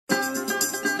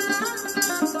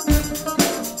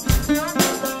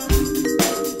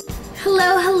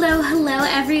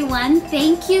everyone.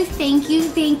 Thank you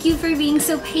for being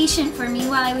so patient for me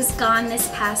while I was gone this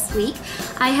past week.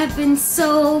 I have been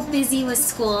so busy with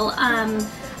school.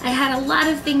 I had a lot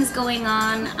of things going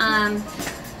on,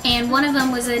 and one of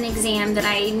them was an exam that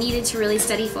I needed to really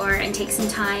study for and take some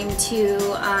time to,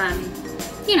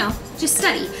 you know, just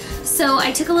study. So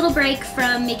I took a little break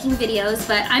from making videos,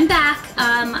 but I'm back,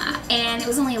 and it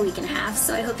was only a week and a half,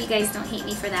 so I hope you guys don't hate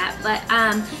me for that. But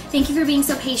thank you for being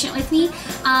so patient with me.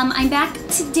 I'm back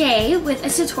today with a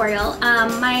tutorial.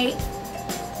 My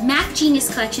Mac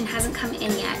Genius collection hasn't come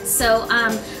in yet, so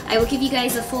I will give you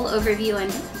guys a full overview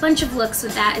and a bunch of looks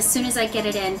with that as soon as I get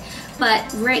it in.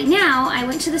 But right now, I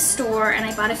went to the store and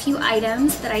I bought a few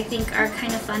items that I think are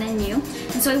kind of fun and new.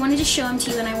 And so I wanted to show them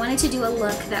to you, and I wanted to do a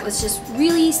look that was just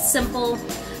really simple,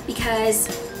 because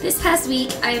this past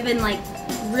week I've been like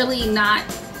really not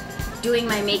doing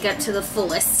my makeup to the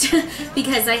fullest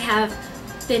because I have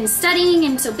been studying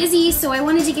and so busy. So I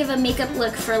wanted to give a makeup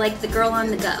look for like the girl on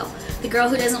the go. The girl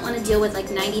who doesn't want to deal with like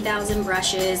 90,000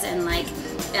 brushes and like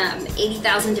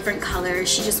 80,000 different colors.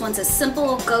 She just wants a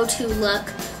simple go-to look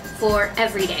for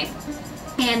every day.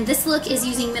 And this look is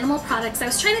using minimal products. I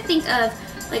was trying to think of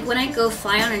like when I go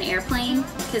fly on an airplane,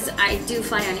 because I do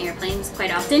fly on airplanes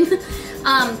quite often,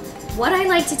 what I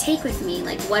like to take with me,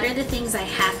 like what are the things I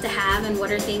have to have and what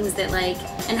are things that like,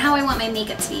 and how I want my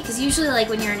makeup to be. Because usually like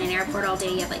when you're in an airport all day,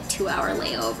 you have like 2-hour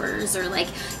layovers, or like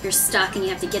you're stuck and you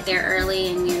have to get there early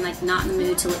and you're like not in the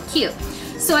mood to look cute.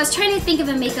 So I was trying to think of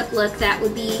a makeup look that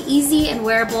would be easy and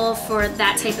wearable for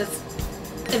that type of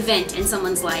event in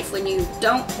someone's life when you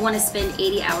don't want to spend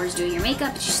 80 hours doing your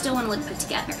makeup, but you still want to look put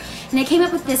together. And I came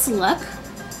up with this look.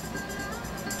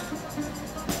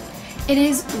 It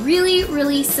is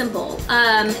really simple.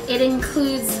 It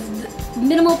includes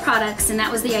minimal products, and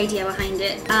that was the idea behind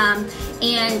it.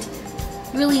 And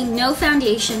really no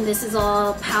foundation. This is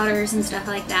all powders and stuff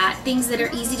like that. Things that are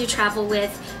easy to travel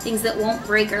with, things that won't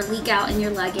break or leak out in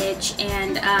your luggage,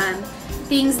 and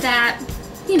things that,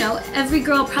 you know, every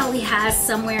girl probably has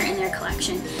somewhere in their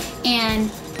collection. And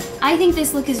I think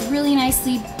this look is really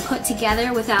nicely put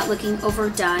together without looking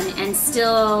overdone, and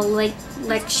still like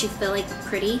lets you feel like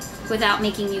pretty without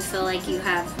making you feel like you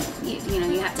have, you know,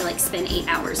 you have to like spend 8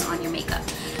 hours on your makeup.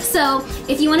 So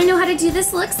if you want to know how to do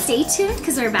this look, stay tuned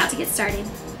because we're about to get started.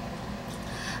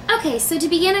 Okay, so to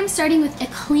begin, I'm starting with a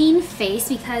clean face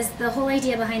because the whole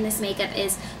idea behind this makeup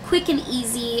is quick and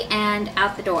easy and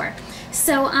out the door.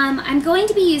 So I'm going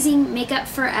to be using Makeup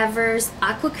Forever's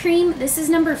Aqua Cream. This is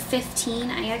number 15.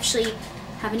 I actually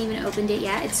haven't even opened it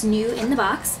yet. It's new in the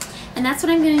box. And that's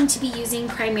what I'm going to be using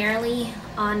primarily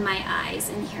on my eyes.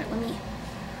 And here, let me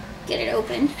get it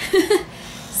open.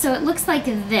 So it looks like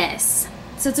this.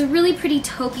 So it's a really pretty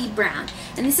taupey brown.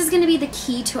 And this is going to be the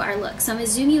key to our look. So I'm going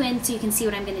to zoom you in so you can see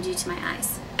what I'm going to do to my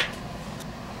eyes.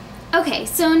 Okay,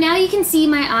 so now you can see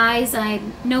my eyes.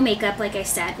 I'm no makeup, like I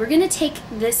said. We're going to take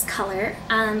this color,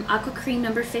 Aqua Cream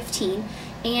number 15,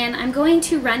 and I'm going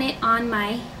to run it on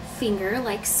my finger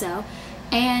like so.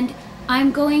 And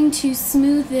I'm going to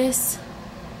smooth this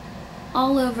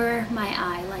all over my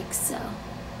eye like so.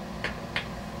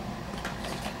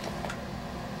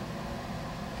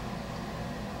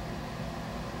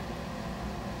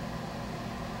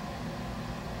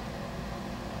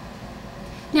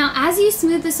 Now as you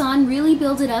smooth this on, really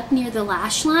build it up near the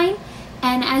lash line,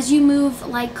 and as you move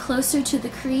like closer to the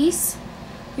crease,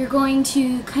 you're going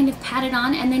to kind of pat it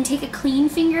on and then take a clean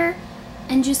finger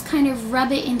and just kind of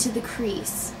rub it into the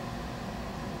crease.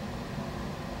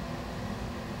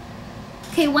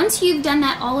 Okay, once you've done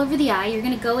that all over the eye, you're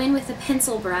going to go in with a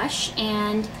pencil brush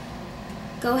and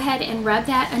go ahead and rub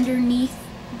that underneath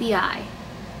the eye.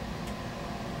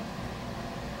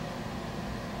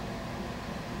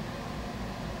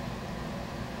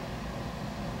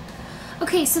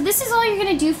 Okay, so this is all you're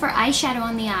going to do for eyeshadow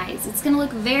on the eyes. It's going to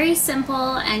look very simple,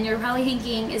 and you're probably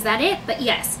thinking, is that it? But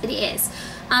yes, it is.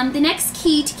 The next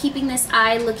key to keeping this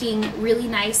eye looking really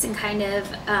nice and kind of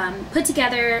put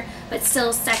together but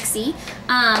still sexy,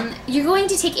 you're going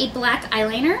to take a black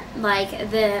eyeliner like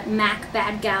the MAC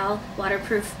Bad Gal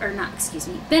waterproof, or not, excuse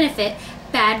me, Benefit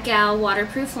Bad Gal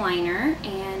waterproof liner,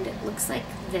 and it looks like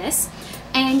this.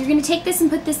 And you're going to take this and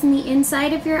put this in the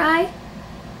inside of your eye.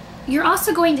 You're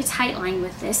also going to tightline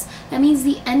with this. That means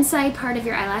the inside part of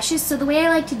your eyelashes. So the way I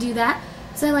like to do that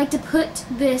is I like to put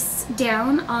this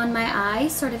down on my eye,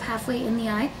 sort of halfway in the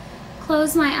eye,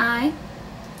 close my eye,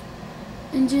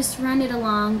 and just run it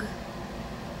along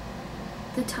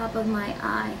the top of my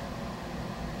eye.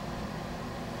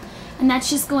 And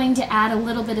that's just going to add a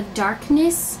little bit of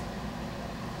darkness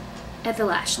at the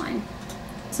lash line.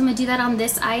 So I'm going to do that on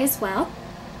this eye as well.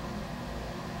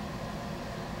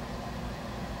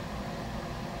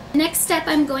 next step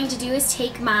I'm going to do is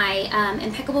take my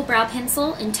Impeccable Brow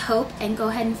Pencil and taupe and go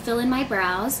ahead and fill in my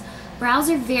brows. Brows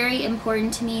are very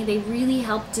important to me. They really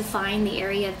help define the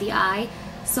area of the eye.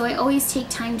 So I always take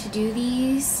time to do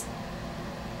these,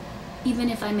 even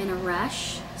if I'm in a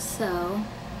rush. So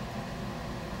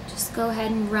just go ahead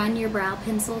and run your brow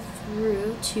pencil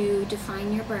through to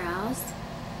define your brows.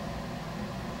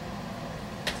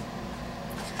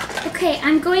 Okay,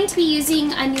 I'm going to be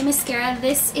using a new mascara.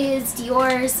 This is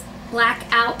Dior's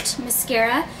Blackout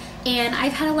Mascara, and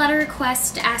I've had a lot of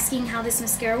requests asking how this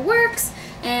mascara works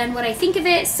and what I think of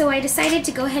it, so I decided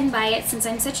to go ahead and buy it since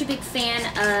I'm such a big fan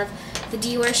of the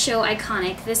Dior Show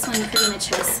Iconic. This one pretty much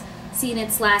has seen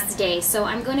its last day, so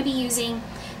I'm going to be using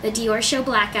the Dior Show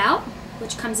Blackout,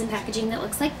 which comes in packaging that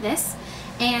looks like this,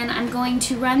 and I'm going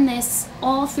to run this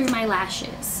all through my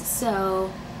lashes.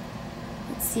 So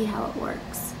let's see how it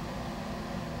works.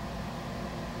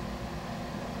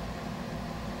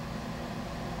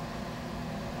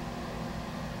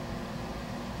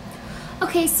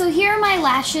 Okay, so here are my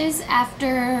lashes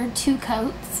after 2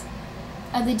 coats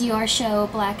of the Dior Show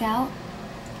Blackout.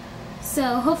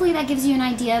 So hopefully that gives you an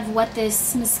idea of what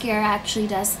this mascara actually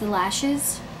does to the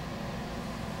lashes.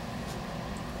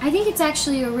 I think it's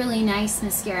actually a really nice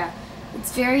mascara.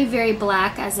 It's very, very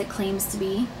black, as it claims to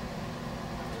be.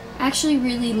 Actually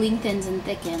really lengthens and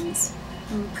thickens.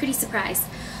 I'm pretty surprised.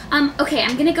 Okay,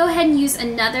 I'm gonna go ahead and use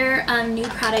another new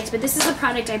product, but this is a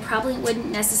product I probably wouldn't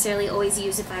necessarily always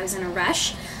use if I was in a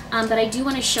rush, but I do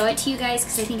want to show it to you guys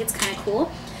because I think it's kind of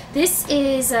cool. This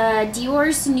is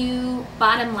Dior's new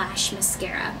Bottom Lash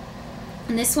Mascara,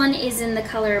 and this one is in the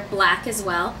color black as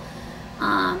well,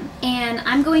 and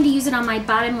I'm going to use it on my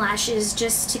bottom lashes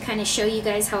just to kind of show you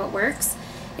guys how it works.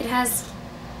 It has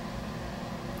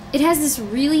this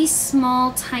really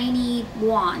small, tiny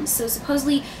wand, so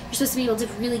supposedly you're supposed to be able to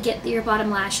really get your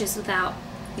bottom lashes without,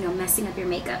 you know, messing up your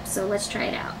makeup. So let's try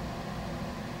it out.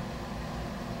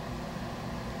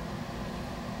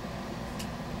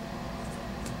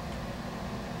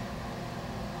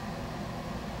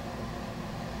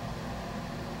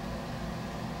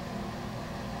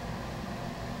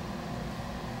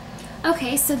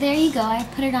 Okay, so there you go. I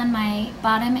put it on my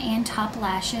bottom and top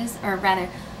lashes, or rather,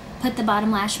 put the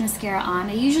bottom lash mascara on.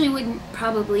 I usually wouldn't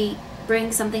probably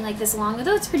bring something like this along,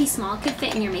 although it's pretty small. It could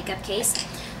fit in your makeup case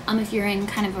if you're in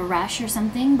kind of a rush or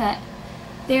something, but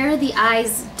there are the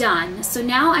eyes done. So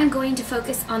now I'm going to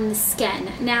focus on the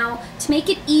skin. Now, to make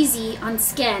it easy on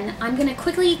skin, I'm going to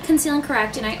quickly conceal and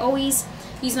correct, and I always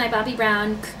use my Bobbi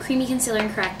Brown Creamy Concealer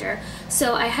and Corrector.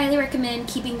 So I highly recommend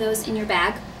keeping those in your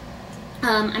bag.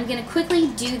 I'm going to quickly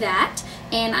do that,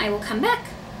 and I will come back.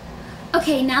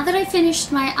 Okay, now that I've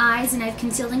finished my eyes and I've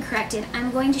concealed and corrected,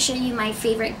 I'm going to show you my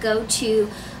favorite go-to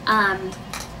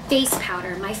face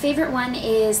powder. My favorite one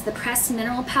is the pressed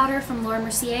mineral powder from Laura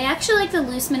Mercier. I actually like the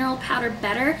loose mineral powder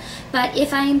better, but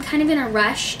if I'm kind of in a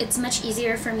rush, it's much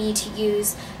easier for me to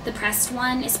use the pressed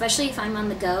one, especially if I'm on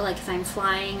the go, like if I'm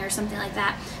flying or something like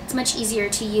that. It's much easier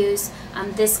to use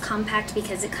this compact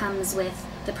because it comes with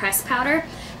the pressed powder.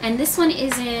 And this one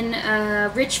is in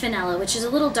Rich Vanilla, which is a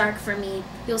little dark for me.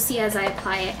 You'll see as I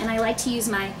apply it. And I like to use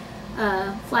my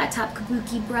flat top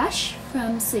kabuki brush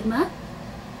from Sigma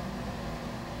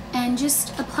and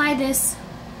just apply this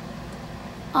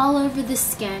all over the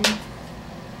skin.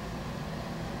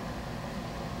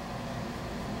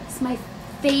 It's my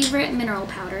favorite mineral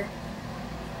powder.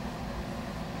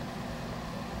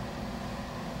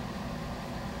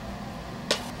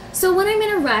 So when I'm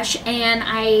in a rush and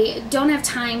I don't have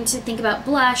time to think about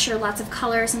blush or lots of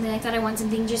color or something like that, I want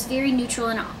something just very neutral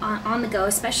and on the go,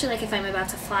 especially like if I'm about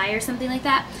to fly or something like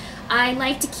that, I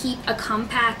like to keep a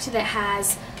compact that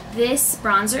has this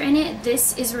bronzer in it.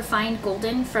 This is Refined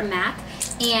Golden from MAC,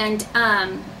 and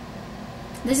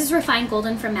this is Refined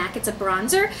Golden from MAC. It's a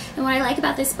bronzer, and what I like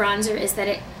about this bronzer is that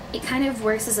it kind of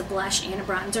works as a blush and a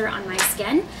bronzer on my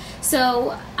skin.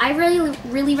 So I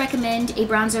really recommend a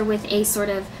bronzer with a sort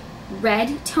of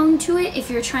red tone to it if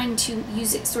you're trying to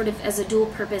use it sort of as a dual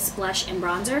purpose blush and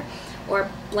bronzer, or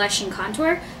blush and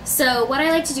contour. So what I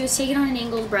like to do is take it on an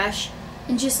angled brush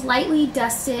and just lightly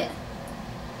dust it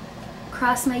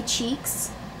across my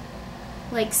cheeks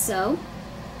like so.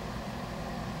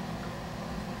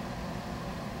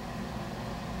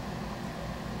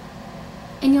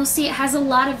 And you'll see it has a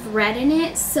lot of red in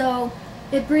it, so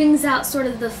it brings out sort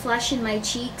of the flush in my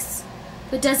cheeks,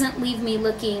 but doesn't leave me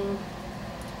looking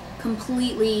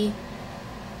completely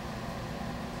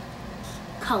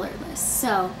colorless.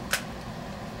 So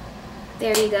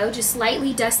there you go. Just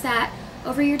lightly dust that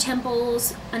over your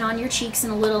temples and on your cheeks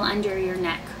and a little under your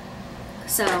neck.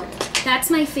 So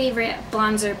that's my favorite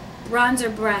bronzer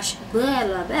bronzer brush. Blah,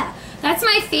 blah, blah. That's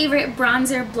my favorite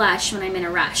bronzer blush when I'm in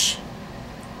a rush.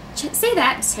 Say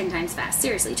that 10 times fast.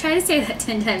 Seriously, try to say that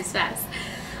 10 times fast.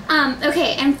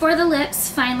 Okay, and for the lips,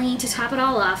 finally, to top it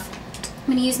all off, I'm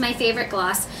going to use my favorite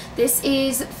gloss. This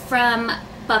is from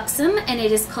Buxom, and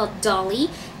it is called Dolly,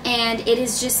 and it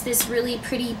is just this really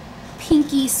pretty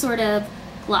pinky sort of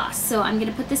gloss. So I'm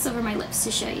going to put this over my lips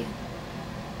to show you.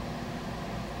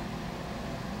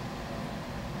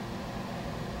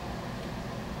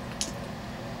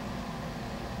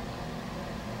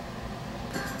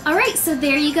 Alright, so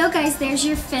there you go, guys. There's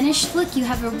your finished look. You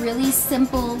have a really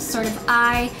simple sort of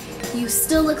eye. You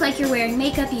still look like you're wearing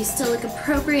makeup. You still look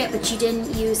appropriate, but you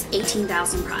didn't use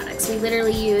 18,000 products. We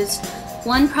literally used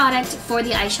one product for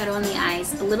the eyeshadow on the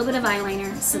eyes, a little bit of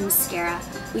eyeliner, some mascara.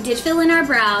 We did fill in our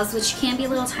brows, which can be a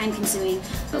little time consuming,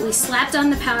 but we slapped on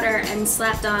the powder and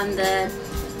slapped on the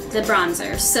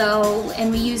bronzer. So,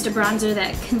 and we used a bronzer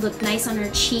that can look nice on our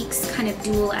cheeks, kind of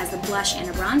dual as a blush and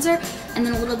a bronzer, and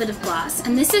then a little bit of gloss.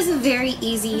 And this is a very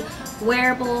easy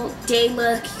wearable day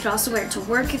look. You could also wear it to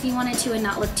work if you wanted to and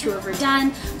not look too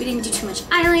overdone. We didn't do too much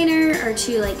eyeliner or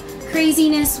too like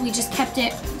craziness. We just kept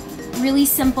it really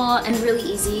simple and really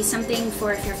easy. Something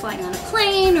for if you're flying on a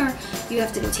plane, or you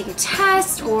have to go take a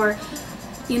test, or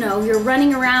you know, you're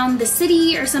running around the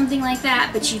city or something like that,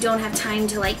 but you don't have time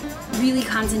to like really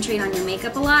concentrate on your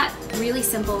makeup a lot. Really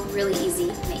simple, really easy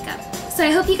makeup. So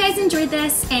I hope you guys enjoyed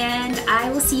this, and I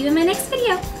will see you in my next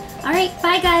video. All right,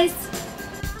 bye guys.